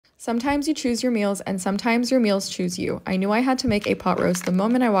Sometimes you choose your meals, and sometimes your meals choose you. I knew I had to make a pot roast the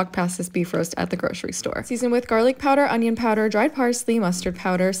moment I walked past this beef roast at the grocery store. Season with garlic powder, onion powder, dried parsley, mustard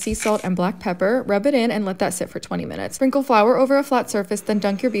powder, sea salt, and black pepper. Rub it in and let that sit for 20 minutes. Sprinkle flour over a flat surface, then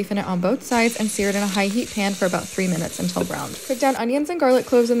dunk your beef in it on both sides and sear it in a high heat pan for about 3 minutes until browned. Cook down onions and garlic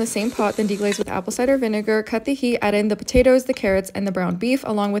cloves in the same pot, then deglaze with apple cider vinegar. Cut the heat, add in the potatoes, the carrots, and the browned beef,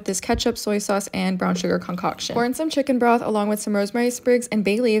 along with this ketchup, soy sauce, and brown sugar concoction. Pour in some chicken broth along with some rosemary sprigs and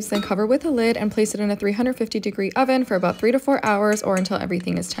bay leaves, then cover with a lid and place it in a 350-degree oven for about 3 to 4 hours or until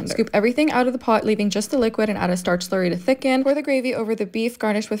everything is tender. Scoop everything out of the pot, leaving just the liquid, and add a starch slurry to thicken. Pour the gravy over the beef,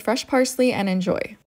 garnish with fresh parsley, and enjoy.